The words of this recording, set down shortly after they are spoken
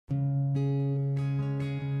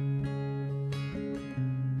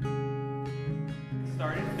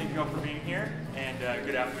Thank you all for being here, and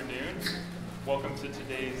good afternoon. Welcome to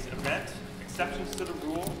today's event, Exceptions to the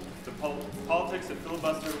Rule, the Politics of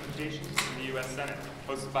Filibuster Limitations in the U.S. Senate,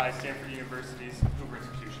 hosted by Stanford University's Hoover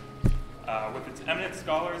Institution. With its eminent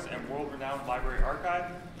scholars and world-renowned library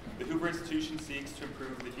archive, the Hoover Institution seeks to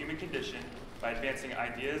improve the human condition by advancing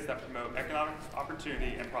ideas that promote economic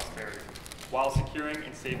opportunity and prosperity, while securing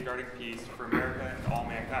and safeguarding peace for America and all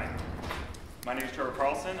mankind. My name is Trevor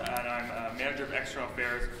Carlson, and I'm Manager of External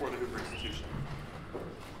Affairs for the Hoover Institution.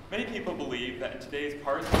 Many people believe that in today's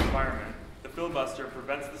partisan environment, the filibuster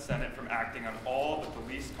prevents the Senate from acting on all but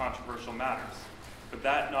the least controversial matters. But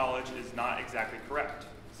that knowledge is not exactly correct.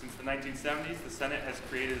 Since the 1970s, the Senate has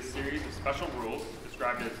created a series of special rules,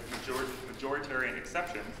 described as majoritarian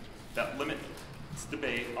exceptions, that limit its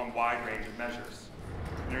debate on a wide range of measures.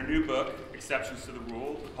 In her new book, Exceptions to the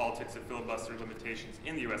Rule, the Politics of Filibuster Limitations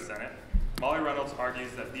in the U.S. Senate, Molly Reynolds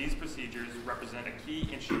argues that these procedures represent a key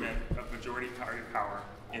instrument of majority party power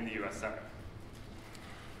in the U.S. Senate.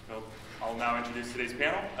 So I'll now introduce today's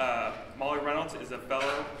panel. Molly Reynolds is a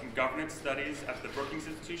fellow in governance studies at the Brookings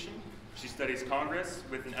Institution. She studies Congress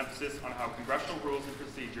with an emphasis on how congressional rules and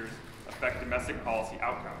procedures affect domestic policy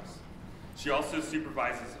outcomes. She also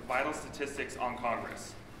supervises vital statistics on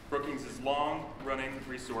Congress, Brookings' long-running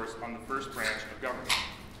resource on the first branch of government.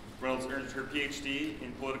 Reynolds earned her PhD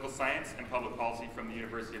in political science and public policy from the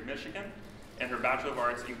University of Michigan and her Bachelor of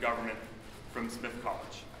Arts in Government from Smith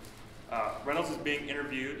College. Reynolds is being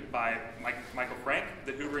interviewed by Michael Frank,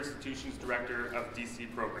 the Hoover Institution's Director of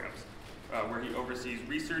DC Programs, where he oversees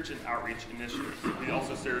research and outreach initiatives. He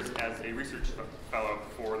also serves as a research fellow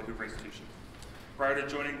for the Hoover Institution. Prior to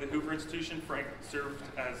joining the Hoover Institution, Frank served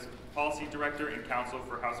as policy director and counsel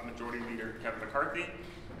for House Majority Leader Kevin McCarthy,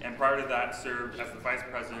 and prior to that served as the vice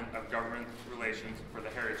president of government relations for the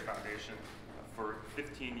Heritage Foundation for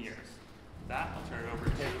 15 years. With that, I'll turn it over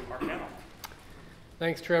to our panel.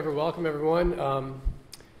 Thanks, Trevor. Welcome, everyone.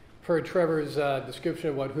 Per Trevor's description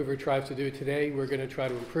of what Hoover tries to do today, we're going to try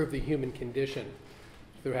to improve the human condition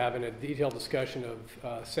through having a detailed discussion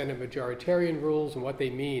of Senate majoritarian rules and what they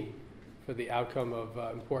mean for the outcome of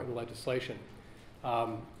important legislation.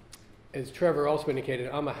 As Trevor also indicated,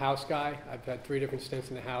 I'm a House guy. I've had 3 different stints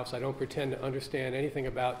in the House. I don't pretend to understand anything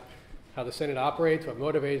about how the Senate operates, what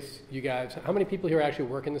motivates you guys. How many people here actually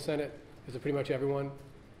work in the Senate? Is it pretty much everyone?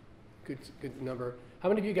 Good number. How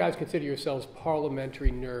many of you guys consider yourselves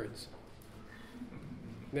parliamentary nerds?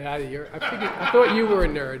 I thought you were a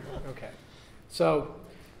nerd. Okay. So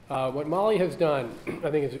what Molly has done,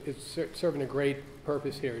 I think, is serving a great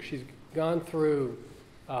purpose here. She's gone through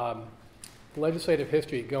legislative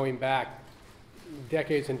history going back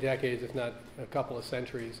decades and decades, if not a couple of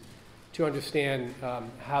centuries, to understand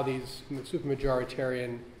how these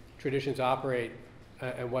supermajoritarian traditions operate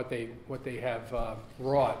and what they have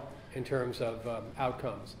wrought in terms of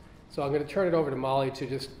outcomes. So I'm going to turn it over to Molly to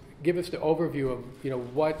just give us the overview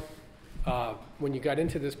of what when you got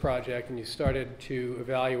into this project and you started to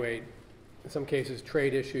evaluate, in some cases,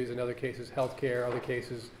 trade issues, in other cases, healthcare, other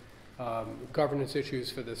cases, governance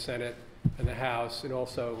issues for the Senate and the House, and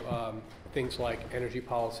also things like energy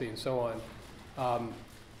policy and so on.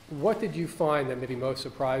 What did you find that maybe most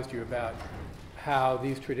surprised you about how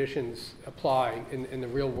these traditions apply in the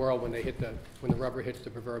real world when the rubber hits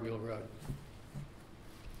the proverbial road?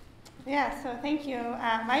 Yeah, so thank you,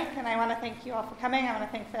 Mike, and I want to thank you all for coming. I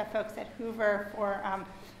want to thank the folks at Hoover for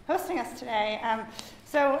hosting us today.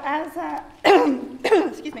 So as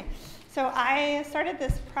excuse me. So I started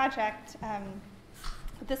this project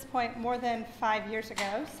at this point more than 5 years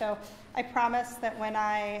ago. So I promise that when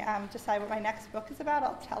I decide what my next book is about,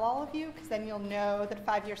 I'll tell all of you, because then you'll know that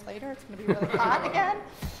 5 years later it's going to be really hot again.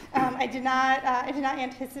 I did not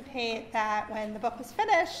anticipate that when the book was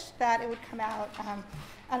finished that it would come out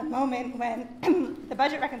at a moment when the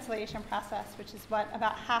budget reconciliation process, which is what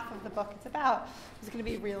about half of the book is about, was going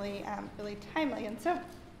to be really, really timely. And so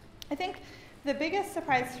I think the biggest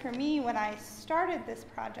surprise for me when I started this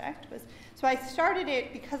project was, so I started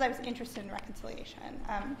it because I was interested in reconciliation.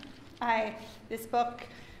 This book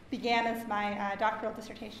began as my doctoral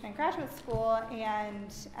dissertation in graduate school,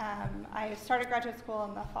 and I started graduate school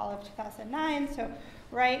in the fall of 2009, so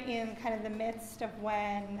right in kind of the midst of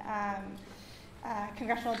when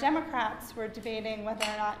congressional Democrats were debating whether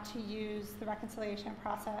or not to use the reconciliation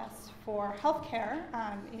process for healthcare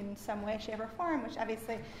in some way, shape, or form, which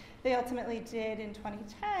obviously they ultimately did in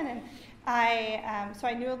 2010. And so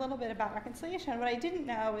I knew a little bit about reconciliation. What I didn't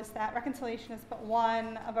know is that reconciliation is but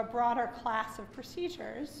one of a broader class of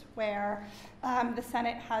procedures where the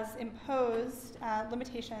Senate has imposed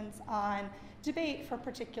limitations on debate for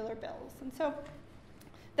particular bills. And so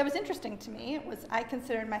that was interesting to me. I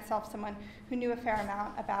considered myself someone who knew a fair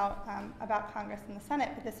amount about Congress and the Senate,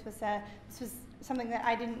 but this was something that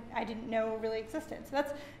I didn't know really existed. So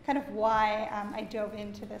that's kind of why I dove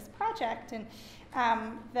into this project. And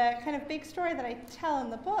the kind of big story that I tell in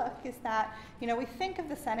the book is that, we think of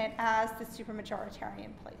the Senate as the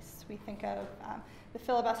supermajoritarian place. We think of the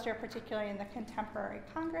filibuster, particularly in the contemporary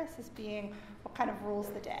Congress, as being what kind of rules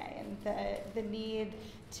the day. And the need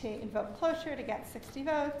to invoke cloture to get 60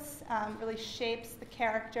 votes really shapes the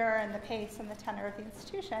character and the pace and the tenor of the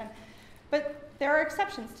institution. But there are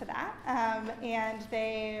exceptions to that, and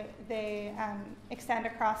they extend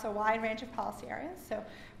across a wide range of policy areas. So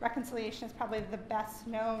reconciliation is probably the best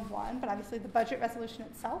known one, but obviously the budget resolution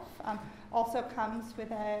itself also comes with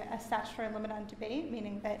a statutory limit on debate,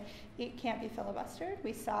 meaning that it can't be filibustered.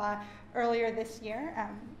 We saw earlier this year,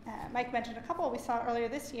 Mike mentioned a couple, we saw earlier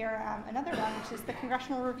this year another one, which is the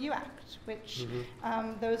Congressional Review Act, which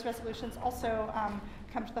those resolutions also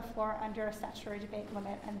come to the floor under a statutory debate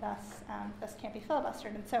limit, and thus can't be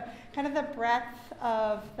filibustered. And so, kind of the breadth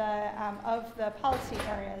of the policy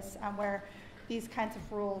areas where these kinds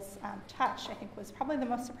of rules touch, I think, was probably the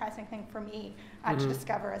most surprising thing for me to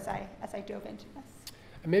discover as I dove into this.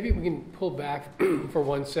 And maybe we can pull back for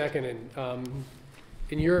 1 second, and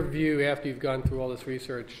in your view, after you've gone through all this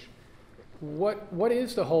research, what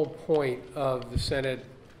is the whole point of the Senate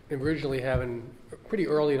originally having, pretty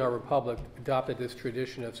early in our republic, adopted this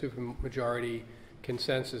tradition of supermajority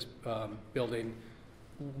consensus building?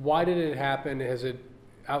 Why did it happen? Has it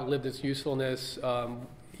outlived its usefulness?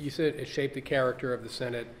 You said it shaped the character of the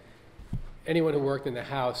Senate. Anyone who worked in the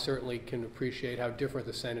House certainly can appreciate how different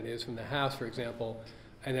the Senate is from the House, for example,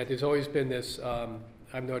 and that there's always been this,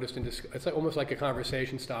 I've noticed, it's almost like a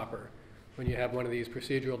conversation stopper when you have one of these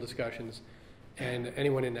procedural discussions, and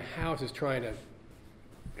anyone in the House is trying to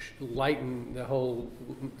lighten the whole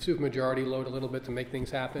supermajority load a little bit to make things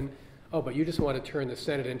happen. Oh, but you just want to turn the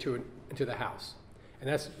Senate into the House. And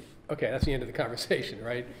that's the end of the conversation,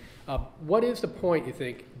 right? What is the point, you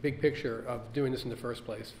think, big picture, of doing this in the first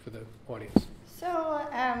place for the audience? So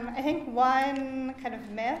I think one kind of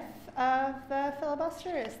myth of the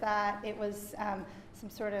filibuster is that it was some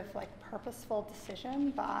sort of purposeful decision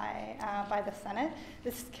by the Senate.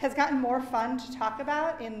 This has gotten more fun to talk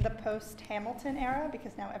about in the post-Hamilton era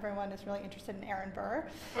because now everyone is really interested in Aaron Burr.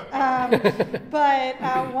 But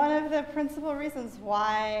one of the principal reasons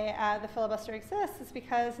why the filibuster exists is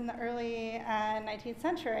because in the early 19th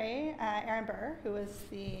century, Aaron Burr, who was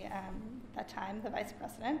at that time the vice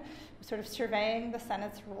president, was sort of surveying the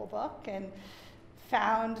Senate's rule book and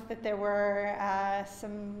found that there were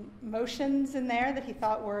some motions in there that he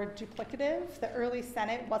thought were duplicative. The early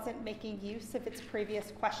Senate wasn't making use of its previous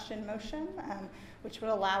question motion, which would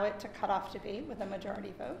allow it to cut off debate with a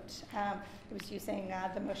majority vote. It was using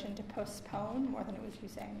the motion to postpone more than it was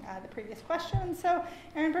using the previous question. And so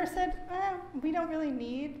Aaron Burr said, we don't really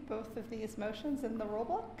need both of these motions in the rule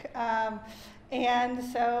book. And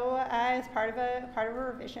so as part of a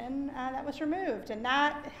revision, that was removed. And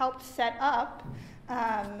that helped set up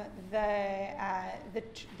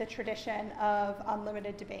the tradition of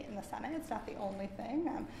unlimited debate in the Senate. It's not the only thing.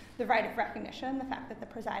 The right of recognition, the fact that the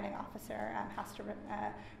presiding officer has to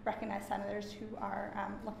recognize senators who are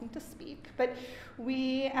looking to speak. But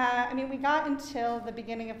we got until the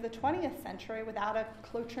beginning of the 20th century without a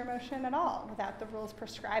cloture motion at all, without the rules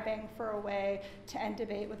prescribing for a way to end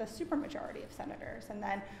debate with a supermajority of senators. And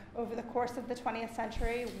then over the course of the 20th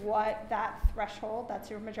century, what that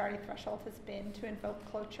supermajority threshold has been to invoke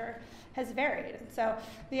cloture has varied. And so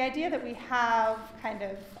the idea that we have kind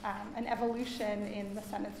of an evolution in the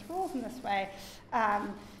Senate's rules in this way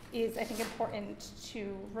is, I think, important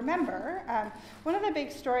to remember. One of the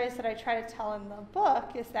big stories that I try to tell in the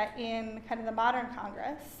book is that in kind of the modern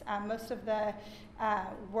Congress, most of the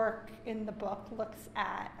work in the book looks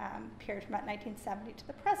at period from about 1970 to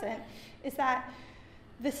the present, is that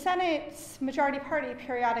the Senate's majority party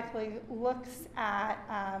periodically looks at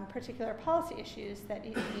particular policy issues that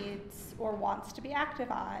it needs or wants to be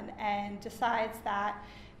active on and decides that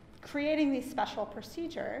creating these special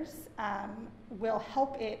procedures will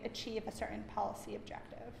help it achieve a certain policy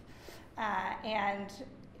objective. And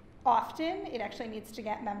often it actually needs to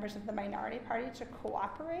get members of the minority party to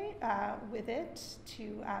cooperate with it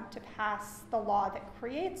to pass the law that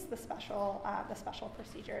creates the special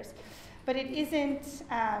procedures. But it isn't,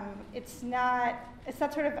 it's not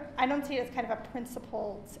sort of, I don't see it as kind of a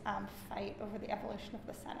principled fight over the evolution of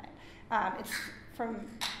the Senate. It's,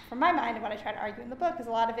 from my mind and what I try to argue in the book is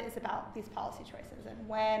a lot of it is about these policy choices and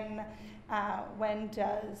when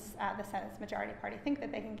does the Senate's majority party think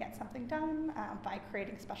that they can get something done by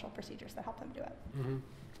creating special procedures that help them do it. Mm-hmm.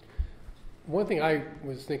 One thing I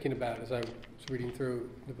was thinking about as I was reading through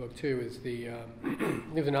the book too is there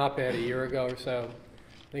was an op-ed a year ago or so,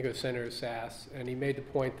 I think it was Senator Sass, and he made the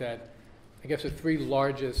point that I guess the three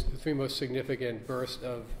most significant bursts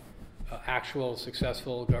of actual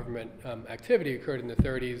successful government activity occurred in the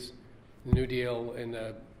 30s, the New Deal in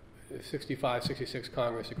the 65, 66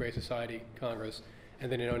 Congress, the Great Society Congress,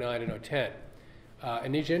 and then in 09 and 010.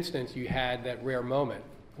 In each instance, you had that rare moment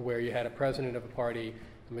where you had a president of a party,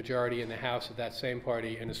 a majority in the House of that same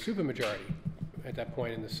party, and a supermajority at that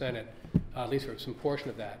point in the Senate, at least for some portion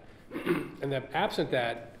of that. And that absent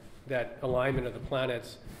that alignment of the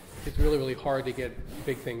planets, it's really, really hard to get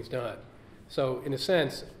big things done. So in a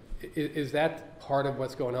sense, is that part of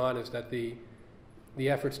what's going on, is that the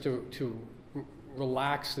efforts to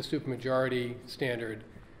relax the supermajority standard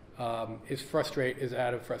is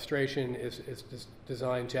out of frustration, is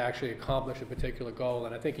designed to actually accomplish a particular goal.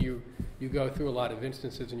 And I think you go through a lot of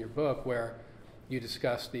instances in your book where you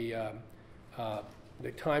discuss the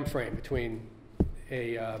time frame between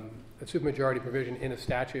a supermajority provision in a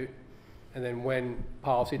statute and then when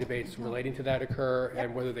policy debates relating to that occur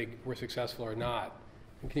and whether they were successful or not.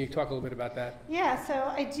 And can you talk a little bit about that? Yeah,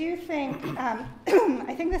 so I do think,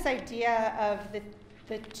 I think this idea of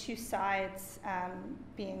the two sides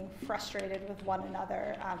being frustrated with one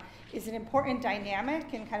another is an important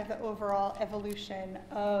dynamic in kind of the overall evolution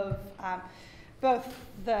of both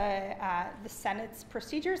the Senate's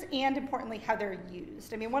procedures and, importantly, how they're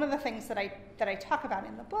used. I mean, one of the things that I talk about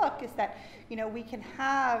in the book is that we can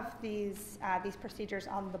have these procedures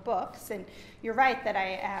on the books, and you're right that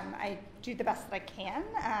I do the best that I can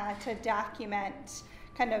to document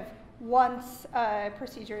kind of once a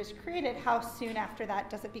procedure is created, how soon after that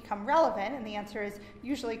does it become relevant? And the answer is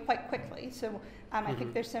usually quite quickly. So I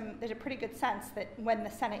think there's a pretty good sense that when the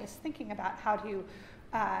Senate is thinking about how to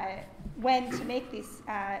when to make these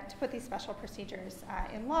to put these special procedures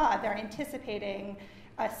in law, they're anticipating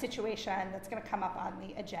a situation that's going to come up on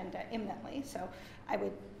the agenda imminently. So I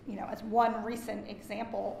would, as one recent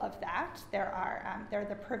example of that, there are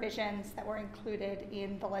the provisions that were included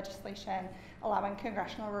in the legislation allowing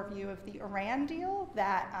congressional review of the Iran deal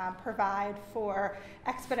that provide for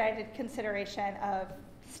expedited consideration of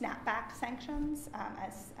snapback sanctions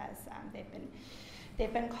as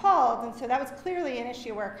they've been called. And so that was clearly an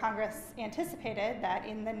issue where Congress anticipated that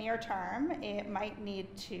in the near term it might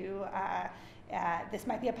need to this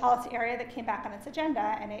might be a policy area that came back on its agenda,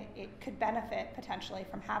 and it could benefit potentially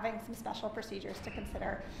from having some special procedures to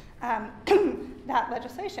consider that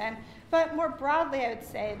legislation. But more broadly, I would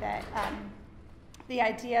say that the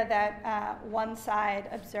idea that one side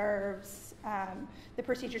observes the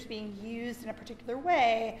procedures being used in a particular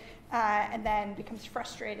way and then becomes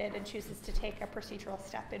frustrated and chooses to take a procedural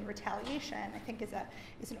step in retaliation, I think is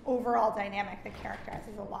an overall dynamic that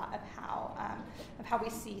characterizes a lot of how we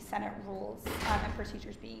see Senate rules and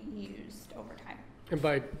procedures being used over time. And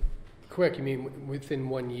by quick, you mean within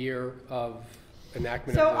 1 year of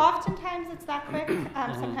enactment? So oftentimes it's that quick.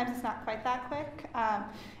 Sometimes it's not quite that quick.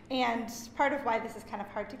 And part of why this is kind of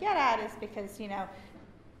hard to get at is because,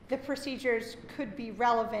 the procedures could be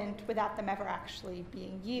relevant without them ever actually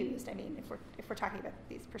being used. I mean, if we're talking about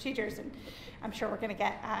these procedures, and I'm sure we're going to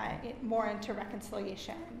get more into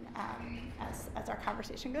reconciliation as our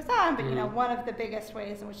conversation goes on, but one of the biggest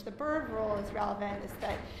ways in which the Byrd Rule is relevant is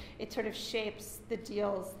that it sort of shapes the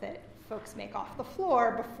deals that folks make off the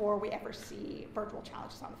floor before we ever see Byrd Rule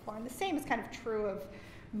challenges on the floor. And the same is kind of true of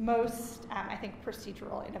most, I think,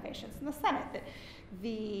 procedural innovations in the Senate, that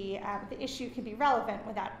the issue can be relevant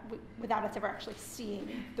without us ever actually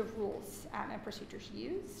seeing the rules and procedures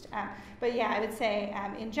used. But yeah, I would say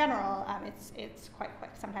in general, it's quite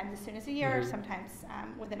quick. Sometimes as soon as a year, sometimes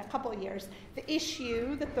within a couple of years. The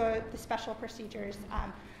issue that the special procedures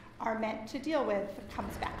are meant to deal with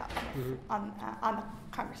comes back up on the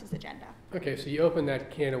Congress's agenda. Okay, so you opened that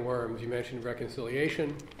can of worms. You mentioned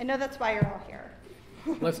reconciliation. I know that's why you're all here.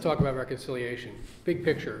 Let's talk about reconciliation. Big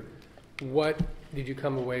picture, what did you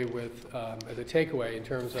come away with as a takeaway in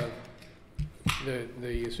terms of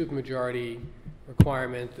the supermajority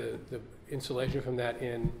requirement, the insulation from that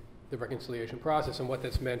in the reconciliation process, and what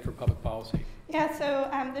that's meant for public policy? Yeah, so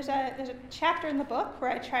there's a chapter in the book where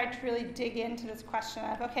I tried to really dig into this question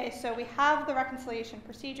of, okay, so we have the reconciliation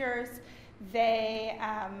procedures. They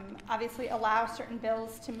obviously allow certain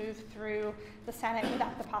bills to move through the Senate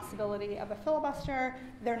without the possibility of a filibuster.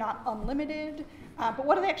 They're not unlimited. But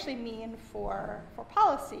what do they actually mean for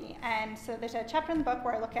policy? And so there's a chapter in the book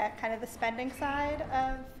where I look at kind of the spending side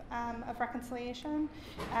of reconciliation.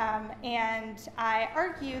 And I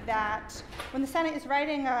argue that when the Senate is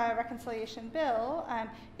writing a reconciliation bill,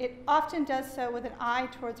 it often does so with an eye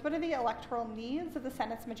towards what are the electoral needs of the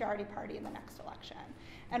Senate's majority party in the next election.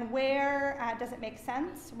 And where does it make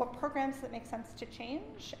sense? What programs does it make sense to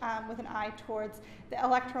change with an eye towards the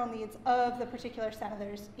electoral needs of the particular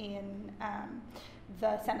senators in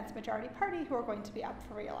the Senate's majority party who are going to be up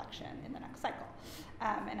for re-election in the next cycle.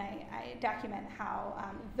 And I document how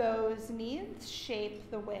those needs shape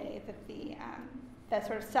the way that the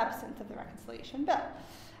sort of substance of the reconciliation bill.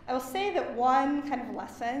 I will say that one kind of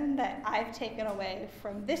lesson that I've taken away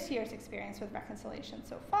from this year's experience with reconciliation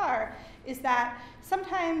so far is that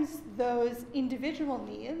sometimes those individual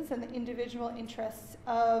needs and the individual interests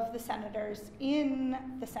of the senators in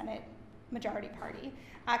the Senate majority party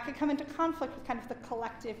could come into conflict with kind of the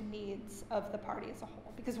collective needs of the party as a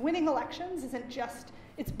whole. Because winning elections isn't just,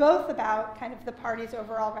 it's both about kind of the party's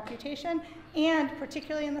overall reputation, and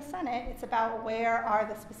particularly in the Senate, it's about where are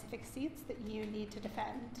the specific seats that you need to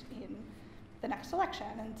defend in the next election.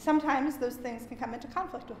 And sometimes those things can come into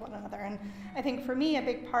conflict with one another. And I think for me, a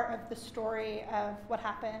big part of the story of what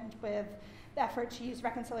happened with the effort to use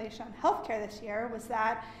reconciliation on healthcare this year was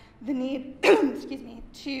that the need, excuse me,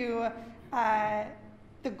 to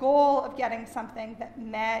the goal of getting something that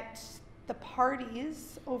met the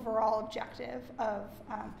party's overall objective of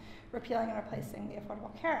repealing and replacing the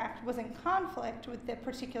Affordable Care Act was in conflict with the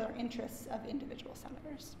particular interests of individual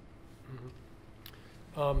senators.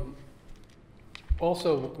 Mm-hmm.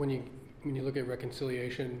 Also, when you look at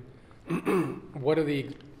reconciliation, what are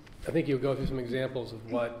I think you'll go through some examples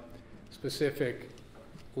of what specific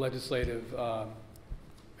legislative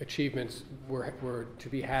achievements were to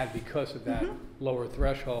be had because of that lower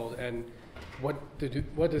threshold, and what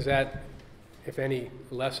does that, if any,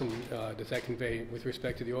 lesson does that convey with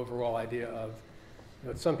respect to the overall idea of,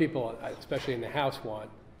 some people, especially in the House, want,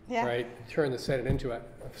 right, turn the Senate into a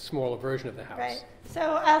smaller version of the House. Right.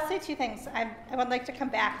 So I'll say two things. I would like to come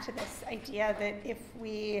back to this idea that if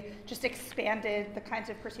we just expanded the kinds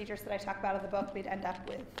of procedures that I talk about in the book, we'd end up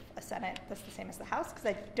with a Senate that's the same as the House, because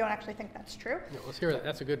I don't actually think that's true. Yeah, let's hear that.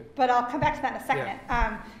 That's a good... But I'll come back to that in a second.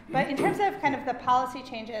 Yeah. But in terms of kind of the policy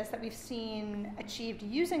changes that we've seen achieved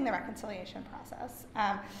using the reconciliation process,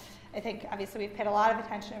 I think, obviously, we've paid a lot of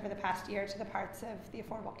attention over the past year to the parts of the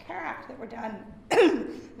Affordable Care Act that were done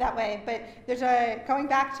that way. But going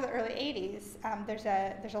back to the early 80s,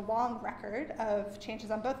 there's a long record of changes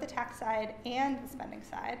on both the tax side and the spending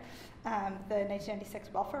side. The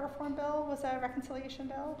 1996 welfare reform bill was a reconciliation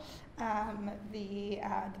bill. The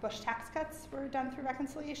Bush tax cuts were done through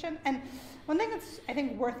reconciliation. And one thing that's, I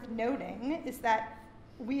think, worth noting is that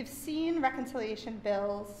we've seen reconciliation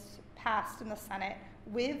bills passed in the Senate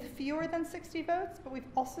with fewer than 60 votes, but we've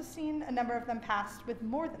also seen a number of them passed with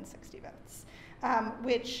more than 60 votes,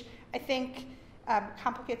 which I think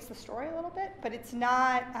complicates the story a little bit, but it's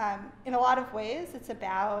not, in a lot of ways, it's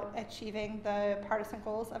about achieving the partisan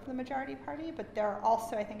goals of the majority party, but there are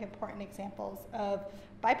also, I think, important examples of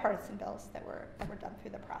bipartisan bills that were done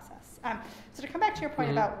through the process. So to come back to your point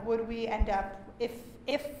about would we end up,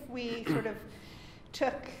 if we sort of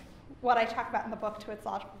took what I talk about in the book to its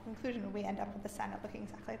logical conclusion, would we end up with the Senate looking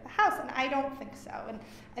exactly like the House? And I don't think so. And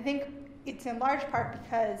I think it's in large part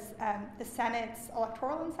because the Senate's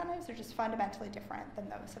electoral incentives are just fundamentally different than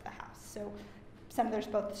those of the House. So senators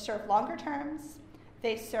both serve longer terms,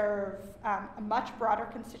 they serve a much broader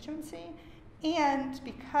constituency, and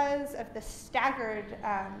because of the staggered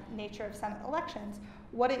nature of Senate elections,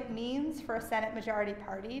 what it means for a Senate majority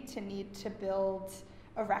party to need to build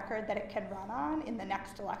a record that it can run on in the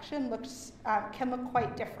next election can look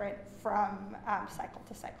quite different from cycle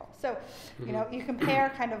to cycle. So, you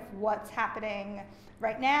compare kind of what's happening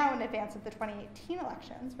right now in advance of the 2018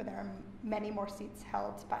 elections, where there are many more seats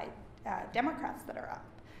held by Democrats that are up,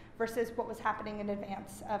 versus what was happening in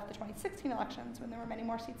advance of the 2016 elections, when there were many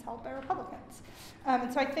more seats held by Republicans.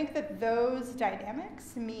 And so I think that those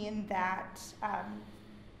dynamics mean that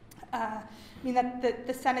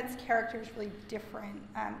the Senate's character is really different,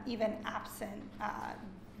 even absent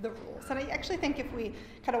the rules. And I actually think if we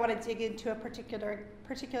kind of want to dig into a particular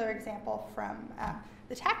example from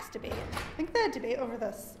the tax debate, I think the debate over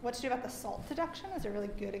what to do about the SALT deduction is a really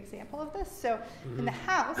good example of this. So in the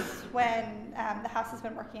House, when the House has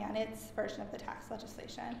been working on its version of the tax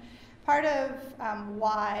legislation, part of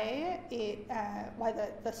why the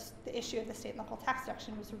issue of the state and local tax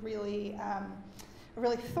deduction was really a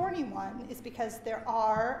really thorny one is because there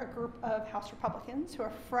are a group of House Republicans who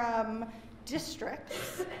are from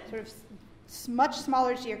districts, sort of much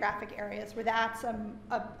smaller geographic areas where that's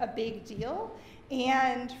a big deal,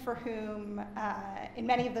 and for whom, in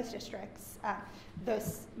many of those districts,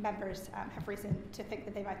 those members have reason to think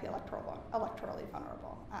that they might be electorally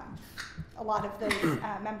vulnerable. A lot of those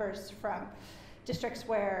members from districts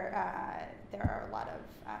where there are a lot of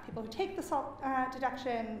people who take the SALT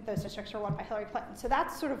deduction, those districts are won by Hillary Clinton. So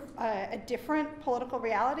that's sort of a different political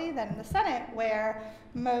reality than in the Senate, where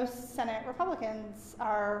most Senate Republicans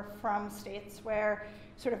are from states where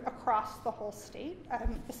sort of across the whole state,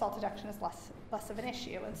 the SALT deduction is less of an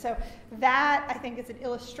issue. And so that, I think, is an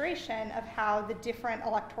illustration of how the different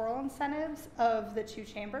electoral incentives of the two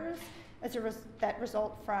chambers that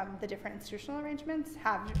result from the different institutional arrangements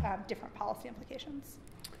have different policy implications.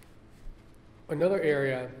 Another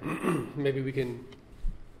area, maybe we can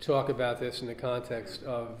talk about this in the context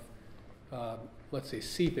of, let's say,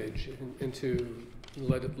 seepage into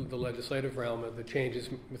the legislative realm of the changes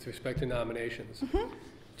with respect to nominations.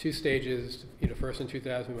 Two stages, first in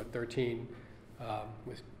 2013,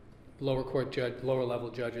 with lower level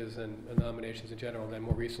judges and nominations in general, and then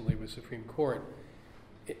more recently with Supreme Court.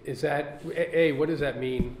 Is that, what does that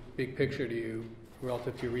mean, big picture, to you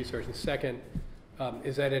relative to your research? And second,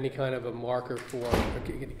 is that any kind of a marker for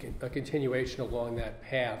a continuation along that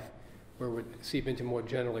path where it would seep into more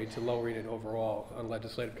generally to lowering it overall on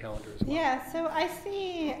legislative calendars? Well? Yeah, so I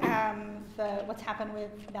see what's happened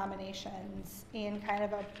with nominations in kind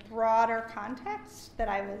of a broader context that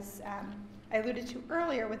I alluded to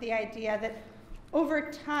earlier, with the idea that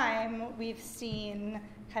over time we've seen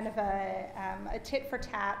kind of a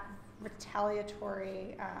tit-for-tat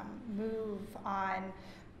retaliatory move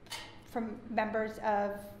from members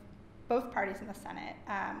of both parties in the Senate,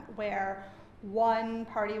 where one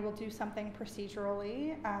party will do something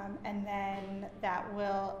procedurally, and then that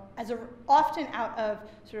will, often out of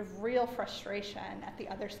sort of real frustration at the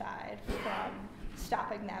other side from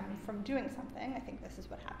stopping them from doing something. I think this is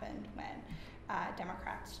what happened when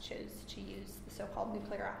Democrats chose to use the so-called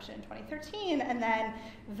nuclear option in 2013, and then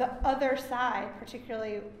the other side,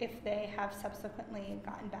 particularly if they have subsequently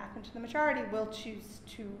gotten back into the majority, will choose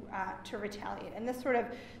to retaliate. And this sort of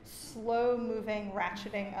slow-moving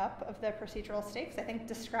ratcheting up of the procedural stakes, I think,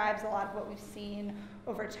 describes a lot of what we've seen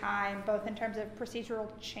over time, both in terms of procedural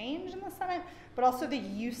change in the Senate, but also the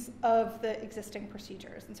use of the existing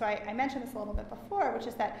procedures. And so I mentioned this a little bit before, which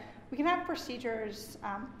is that we can have procedures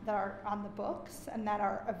that are on the books and that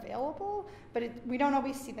are available, but we don't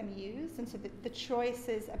always see them used. And so the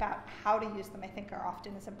choices about how to use them, I think, are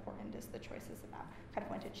often as important as the choices about kind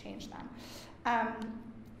of when to change them.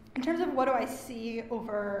 In terms of what do I see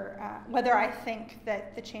over whether I think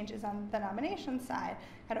that the changes on the nomination side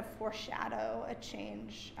kind of foreshadow a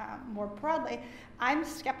change more broadly, I'm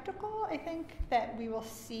skeptical. I think that we will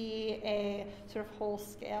see a sort of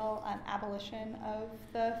whole-scale abolition of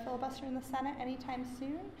the filibuster in the Senate anytime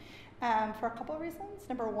soon, for a couple of reasons.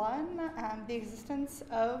 Number one, the existence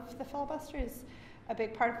of the filibuster is a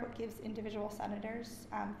big part of what gives individual senators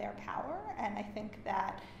their power, and I think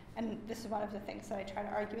that, and this is one of the things that I try to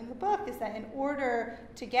argue in the book, is that in order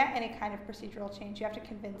to get any kind of procedural change, you have to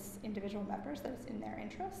convince individual members that it's in their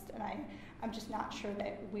interest, and I'm just not sure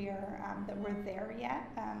that we're there yet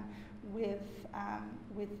with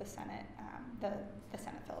the Senate, the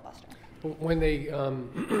Senate filibuster. When they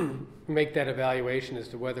make that evaluation as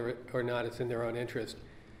to whether or not it's in their own interest,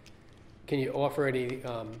 can you offer any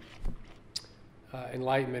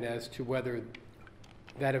enlightenment as to whether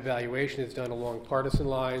that evaluation is done along partisan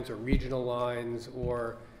lines or regional lines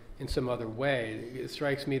or in some other way? It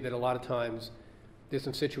strikes me that a lot of times there's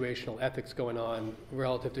some situational ethics going on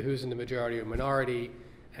relative to who's in the majority or minority,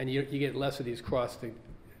 and you get less of these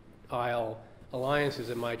cross-the-aisle alliances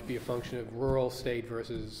that might be a function of rural state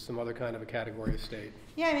versus some other kind of a category of state.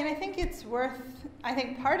 Yeah, I mean, I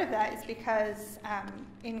think part of that is because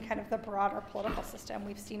in kind of the broader political system,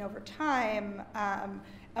 we've seen over time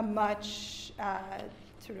a much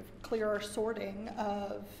sort of clearer sorting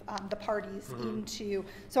of the parties into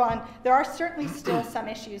so on. There are certainly still some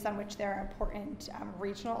issues on which there are important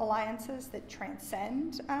regional alliances that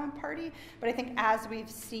transcend party, but I think as we've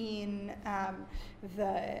seen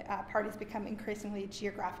the parties become increasingly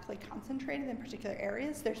geographically concentrated in particular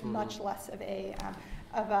areas, there's much less of a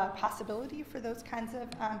possibility for those kinds of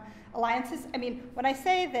alliances. I mean, when I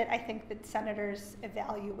say that I think that senators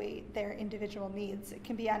evaluate their individual needs, it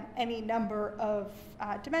can be on any number of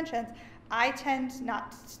dimensions. I tend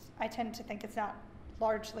to think it's not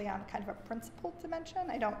largely on kind of a principled dimension.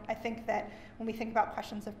 I think that when we think about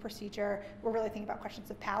questions of procedure, we're really thinking about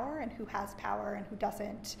questions of power and who has power and who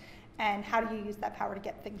doesn't, and how do you use that power to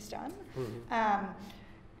get things done.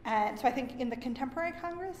 And so I think in the contemporary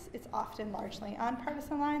Congress, it's often largely on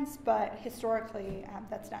partisan lines, but historically,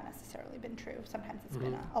 that's not necessarily been true. Sometimes it's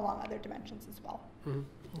been along other dimensions as well.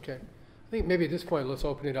 Okay. I think maybe at this point, let's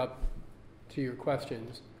open it up to your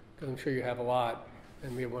questions, because I'm sure you have a lot.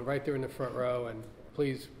 And we have one right there in the front row, and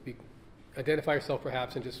please identify yourself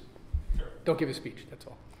perhaps, and just don't give a speech, that's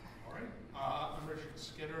all. All right. I'm Richard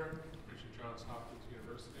Skinner, Richard Johns Hopkins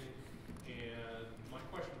University, and my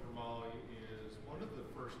question for Molly is, one of the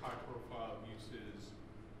first high-profile uses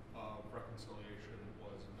of reconciliation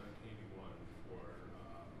was in 1981 for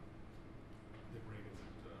the agreement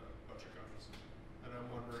that Butcher guns. And I'm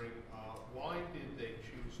wondering, why did they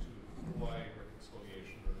choose to employ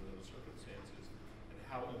reconciliation under those circumstances, and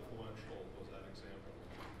how influential was that example?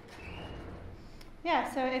 Yeah,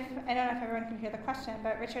 so I don't know if everyone can hear the question,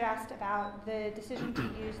 but Richard asked about the decision to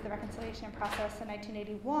use the reconciliation process in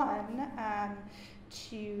 1981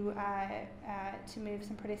 to move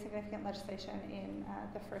some pretty significant legislation in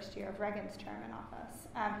the first year of Reagan's term in office.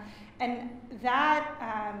 And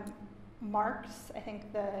that marks, I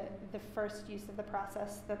think, the first use of the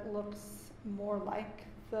process that looks more like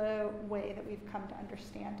the way that we've come to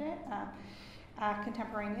understand it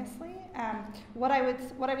contemporaneously. What I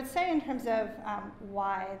would say in terms of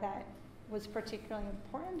why that was particularly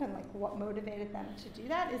important and like what motivated them to do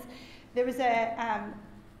that is there was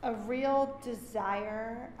a real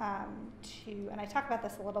desire to, and I talk about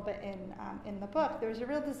this a little bit in the book, there was a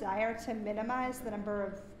real desire to minimize the number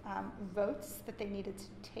of votes that they needed to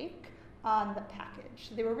take on the package.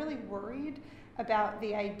 They were really worried about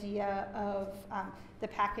the idea of the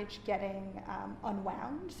package getting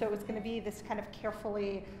unwound. So it was going to be this kind of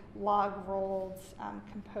carefully log-rolled,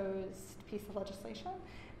 composed piece of legislation,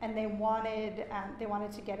 and they wanted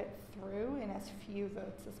to get it through in as few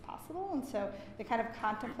votes as possible. And so they kind of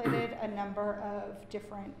contemplated a number of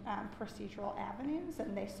different procedural avenues,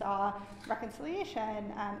 and they saw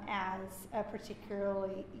reconciliation as a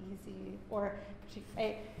particularly easy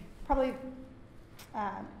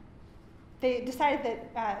they decided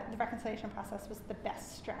that the reconciliation process was the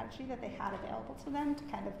best strategy that they had available to them to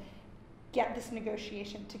kind of get this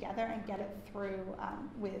negotiation together and get it through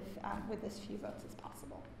with as few votes as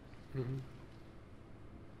possible.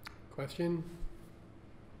 Question?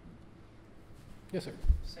 Yes, sir.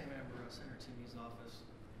 Sam Amber, Senator Toomey's office.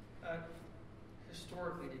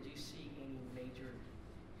 Historically, did you see any major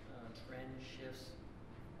trend shifts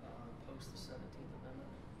post the 17th Amendment?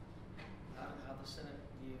 How the Senate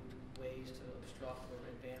viewed ways to obstruct or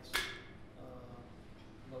advance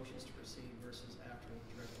motions to proceed versus after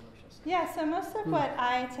direct elections? Yeah, so most of what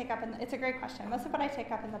I take up it's a great question. Most of what I take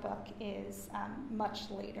up in the book is much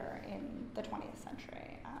later in the 20th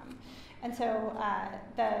century. And so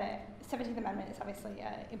the 17th Amendment is obviously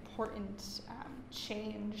an important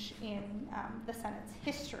change in the Senate's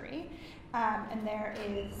history. And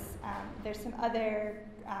there's some other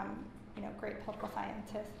great political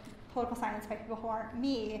science by people who aren't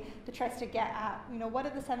me that tries to get at, what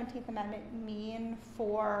did the 17th Amendment mean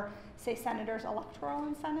for, say, senators' electoral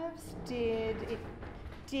incentives? Did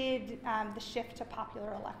the shift to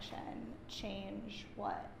popular election change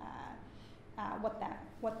what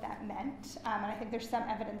that meant? And I think there's some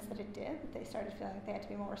evidence that it did. That they started feeling that they had to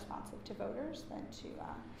be more responsive to voters than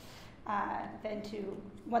to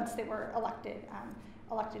once they were elected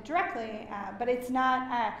directly. But it's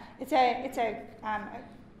not.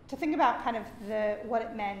 To think about kind of what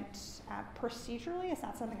it meant procedurally is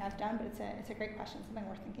not something I've done, but it's a great question, something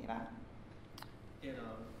worth thinking about. In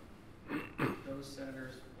those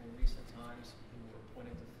senators in recent times who were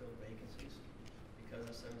appointed to fill vacancies because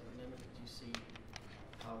of the 17th Amendment, did you see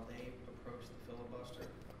how they approached the filibuster?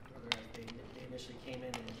 Whether they initially came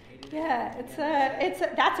in and hated it? Yeah,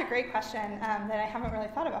 that's a great question that I haven't really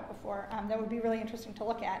thought about before. That would be really interesting to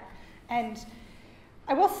look at. And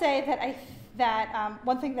I will say that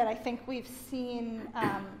one thing that I think we've seen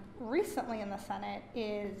recently in the Senate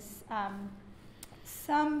is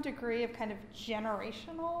some degree of kind of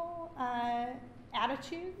generational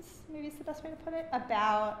attitudes, maybe is the best way to put it,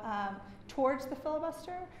 about towards the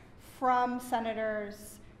filibuster from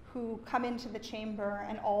senators who come into the chamber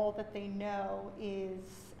and all that they know is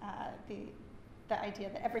the idea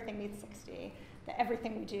that everything needs 60, that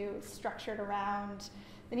everything we do is structured around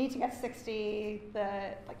the need to get 60,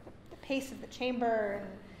 the pace of the chamber,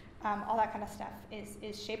 and all that kind of stuff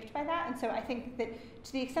is shaped by that. And so I think that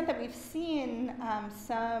to the extent that we've seen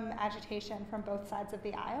some agitation from both sides of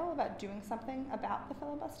the aisle about doing something about the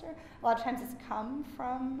filibuster, a lot of times it's come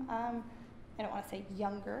from, I don't want to say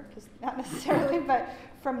younger, because not necessarily, but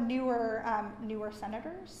from newer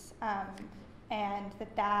senators, and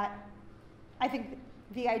that I think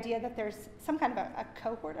the idea that there's some kind of a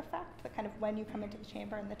cohort effect, that kind of when you come into the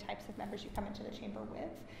chamber and the types of members you come into the chamber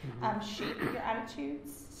with shape your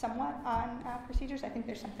attitudes somewhat on procedures. I think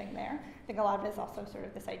there's something there. I think a lot of it is also sort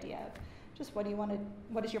of this idea of just what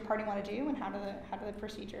does your party want to do, and how do the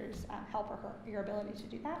procedures help or hurt your ability to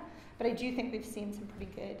do that. But I do think we've seen some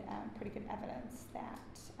pretty good evidence that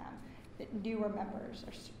newer members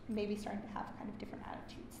are maybe starting to have kind of different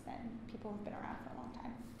attitudes than people who've been around for a long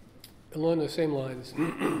time. Along those same lines,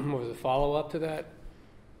 was a follow-up to that?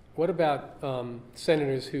 What about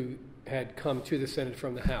senators who had come to the Senate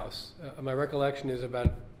from the House? My recollection is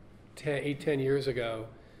about 10 years ago,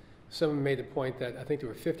 someone made the point that I think there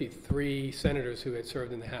were 53 senators who had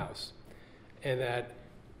served in the House, and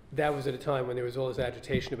that was at a time when there was all this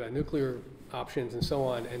agitation about nuclear options and so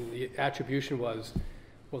on, and the attribution was,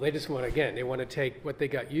 well, they just want to take what they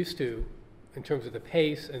got used to in terms of the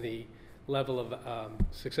pace and the level of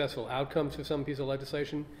successful outcomes for some piece of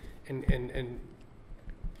legislation, and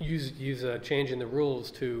use a change in the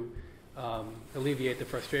rules to alleviate the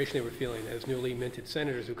frustration they were feeling as newly minted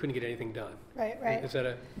senators who couldn't get anything done. Right. Is that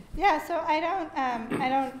a? Yeah. So I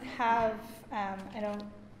don't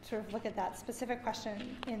sort of look at that specific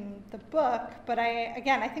question in the book, but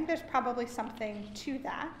I think there's probably something to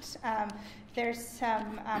that. There's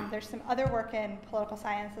some other work in political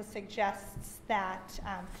science that suggests that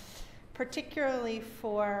particularly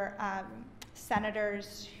for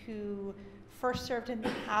senators who first served in the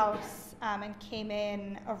House and came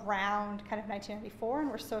in around kind of 1994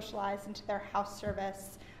 and were socialized into their House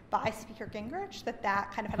service by Speaker Gingrich,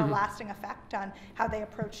 that kind of had a lasting effect on how they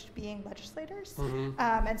approached being legislators.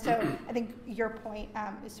 And so I think your point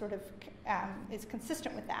is sort of is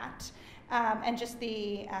consistent with that. And just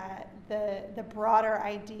the broader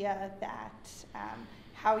idea that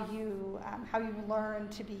how you learn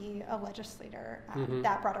to be a legislator,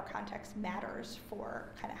 that broader context matters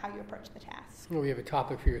for kind of how you approach the task. Well, we have a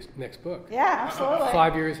topic for your next book. Yeah, absolutely.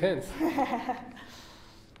 5 years hence.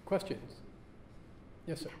 Questions?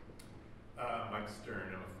 Yes, sir. Mike Stern,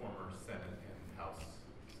 I'm a former Senate and House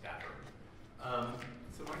staffer.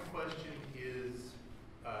 So my question is,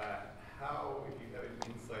 how, if you have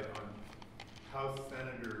an insight on how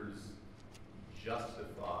senators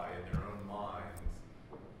justify in their own minds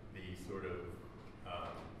the sort of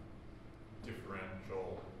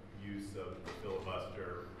differential use of the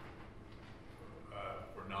filibuster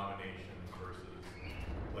for nominations versus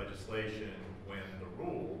legislation when the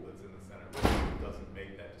rule that's in the Senate rule doesn't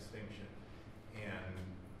make that distinction. And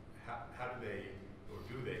how do they, or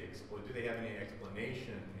do they have any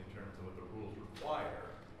explanation in terms of what the rules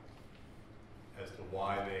require as to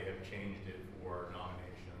why they have changed it for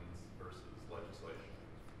nominations versus legislation?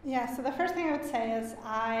 Yeah, so the first thing I would say is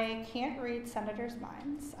I can't read senators'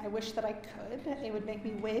 minds. I wish that I could. It would make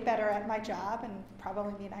me way better at my job and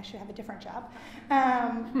probably mean I should have a different job.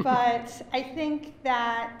 But I think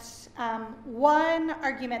that one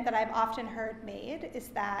argument that I've often heard made is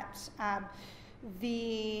that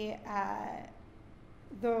the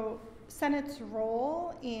Senate's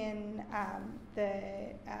role in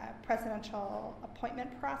the presidential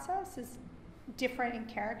appointment process is different in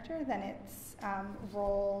character than its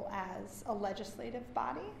role as a legislative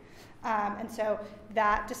body. And so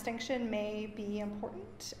that distinction may be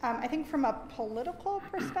important. I think from a political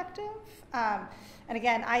perspective, and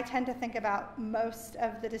again, I tend to think about most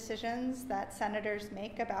of the decisions that senators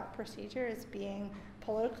make about procedure as being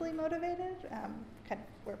politically motivated, kind of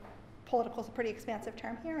where political is a pretty expansive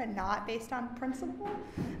term here, and not based on principle.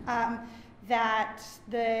 That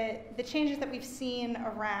the changes that we've seen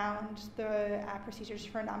around the procedures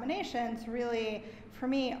for nominations really, for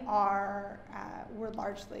me, were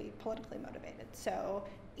largely politically motivated. So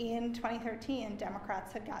in 2013,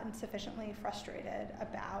 Democrats had gotten sufficiently frustrated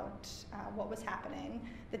about what was happening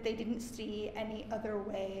that they didn't see any other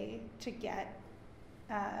way to get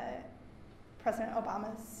President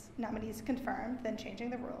Obama's nominees confirmed, then changing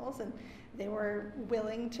the rules, and they were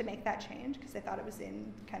willing to make that change because they thought it was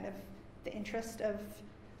in kind of the interest of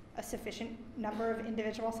a sufficient number of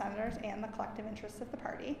individual senators and the collective interests of the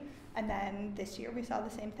party. And then this year we saw the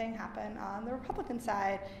same thing happen on the Republican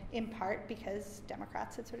side, in part because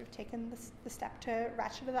Democrats had sort of taken the step to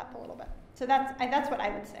ratchet it up a little bit. So that's what I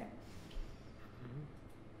would say.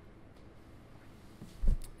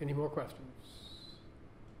 Any more questions?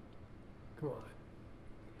 Come on.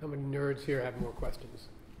 How many nerds here have more questions?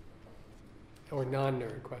 Or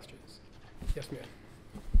non-nerd questions? Yes, ma'am.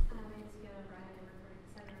 My name is Fiona Bryan. I work for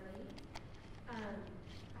Senator Lee. I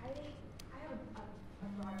have a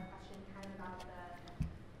broader question kind of about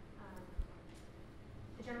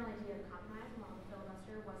the general idea of compromise. While the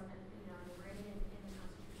filibuster wasn't enumerated in the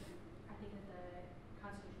Constitution, I think that the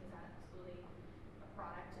Constitution is absolutely a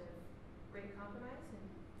product of great compromise. And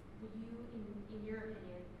would you, in your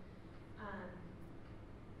opinion,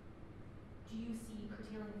 do you see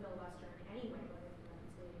curtailing the filibuster in any way, whether it's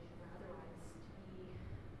reconciliation or otherwise, to be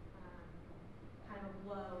kind of a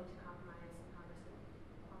blow to compromise in Congress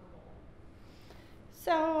on the whole?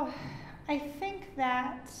 So I think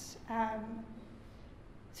that,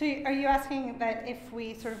 so are you asking that if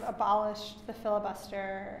we sort of abolished the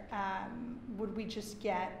filibuster, would we just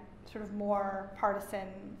get sort of more partisan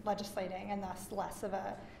legislating and thus less of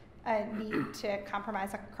a need to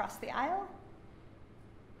compromise across the aisle?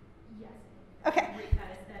 Yes. Okay.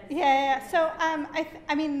 That is Yeah. So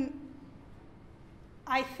I mean,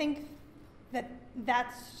 I think that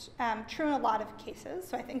that's true in a lot of cases.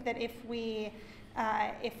 So I think that if we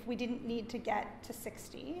didn't need to get to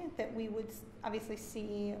 60, that we would obviously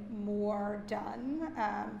see more done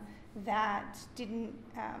that didn't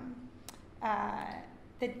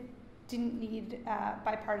need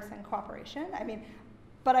bipartisan cooperation. I mean,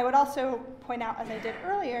 but I would also point out, as I did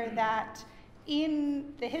earlier, that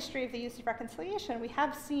in the history of the use of reconciliation, we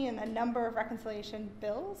have seen a number of reconciliation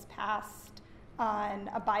bills passed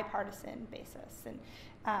on a bipartisan basis. And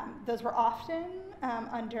those were often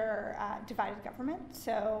under divided government.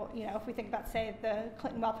 So, if we think about, say, the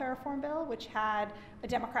Clinton Welfare Reform Bill, which had a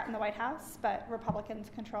Democrat in the White House, but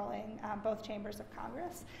Republicans controlling both chambers of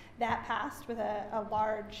Congress, that passed with a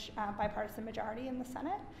large bipartisan majority in the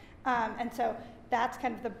Senate. And so that's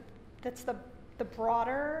kind of the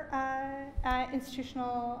broader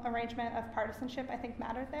institutional arrangement of partisanship, I think,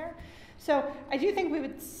 mattered there. So I do think we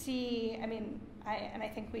would see, I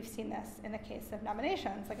think we've seen this in the case of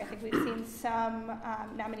nominations. Like, I think we've seen some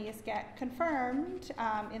nominees get confirmed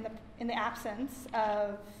in the absence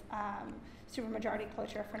of supermajority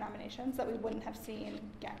closure for nominations that we wouldn't have seen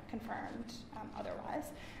get confirmed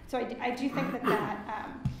otherwise. So I do think that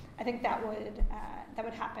I think that would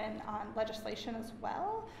happen on legislation as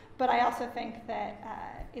well. But I also think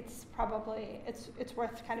that it's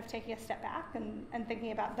worth kind of taking a step back and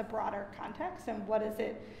thinking about the broader context and what is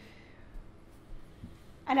it.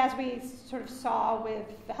 And as we sort of saw with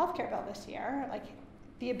the healthcare bill this year, like,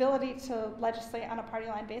 the ability to legislate on a party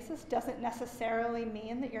line basis doesn't necessarily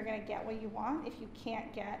mean that you're going to get what you want if you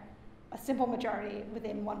can't get a simple majority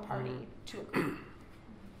within one party to agree.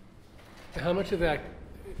 How much of that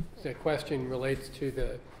question relates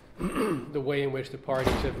to the way in which the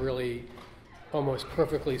parties have really almost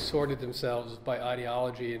perfectly sorted themselves by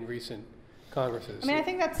ideology in recent Congresses? I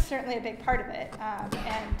think that's certainly a big part of it,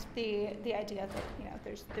 and the idea that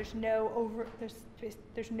there's no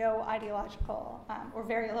ideological or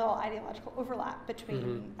very little ideological overlap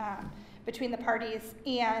between between the parties,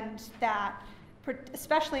 and that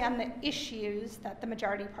especially on the issues that the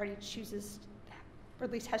majority party chooses, or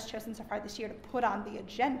at least has chosen so far this year, to put on the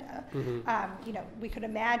agenda. We could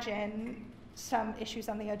imagine some issues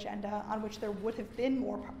on the agenda on which there would have been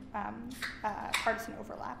more partisan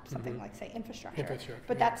overlap, something like, say, infrastructure.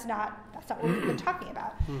 But that's not what we've been talking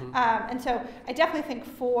about. And so I definitely think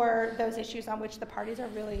for those issues on which the parties are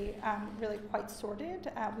really quite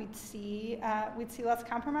sorted, we'd see less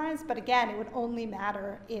compromise. But again, it would only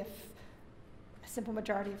matter if a simple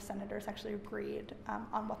majority of senators actually agreed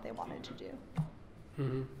on what they wanted to do.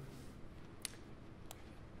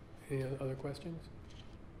 Any other questions?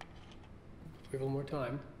 We have a little more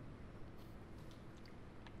time.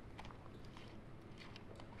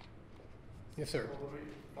 Yes, sir. Well, let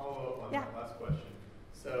me follow up on Yeah. that last question.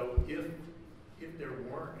 So if there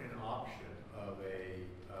weren't an option of a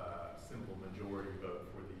simple majority vote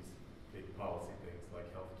for these big policy things like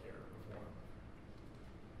healthcare reform,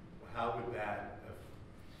 how would that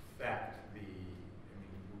affect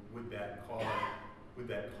would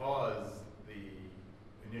that cause the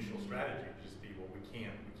initial strategy to just be, well, we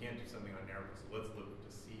can't do something on narrow, so let's look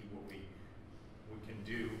to see we can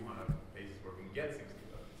do on a basis where we can get 60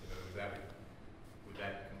 votes. You know, would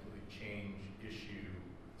that completely change issue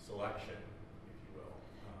selection, if you will?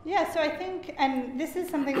 Yeah, so I think, and this is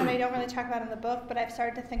something that I don't really talk about in the book, but I've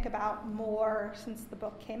started to think about more since the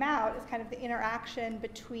book came out, is kind of the interaction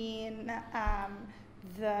between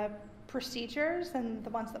the procedures and the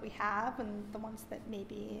ones that we have and the ones that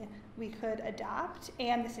maybe we could adopt,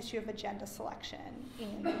 and this issue of agenda selection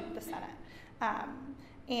in the Senate.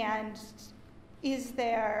 And is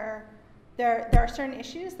there are certain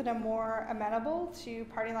issues that are more amenable to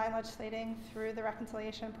party line legislating through the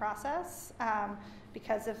reconciliation process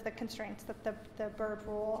because of the constraints that the Byrd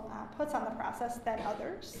rule puts on the process than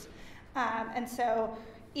others. And so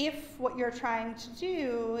if what you're trying to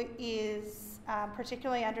do is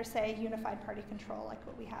particularly under, say, unified party control, like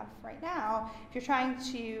what we have right now, if you're trying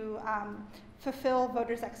to fulfill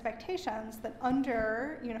voters' expectations that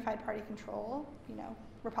under unified party control, you know,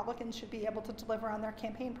 Republicans should be able to deliver on their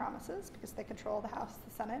campaign promises because they control the House,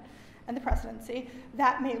 the Senate, and the presidency,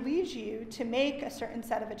 that may lead you to make a certain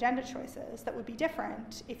set of agenda choices that would be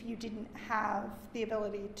different if you didn't have the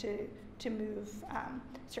ability to move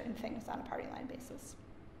certain things on a party line basis.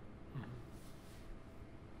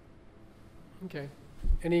 Okay.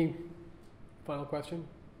 Any final question?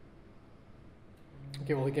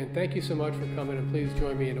 Okay, well, again, thank you so much for coming, and please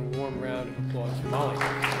join me in a warm round of applause for Molly.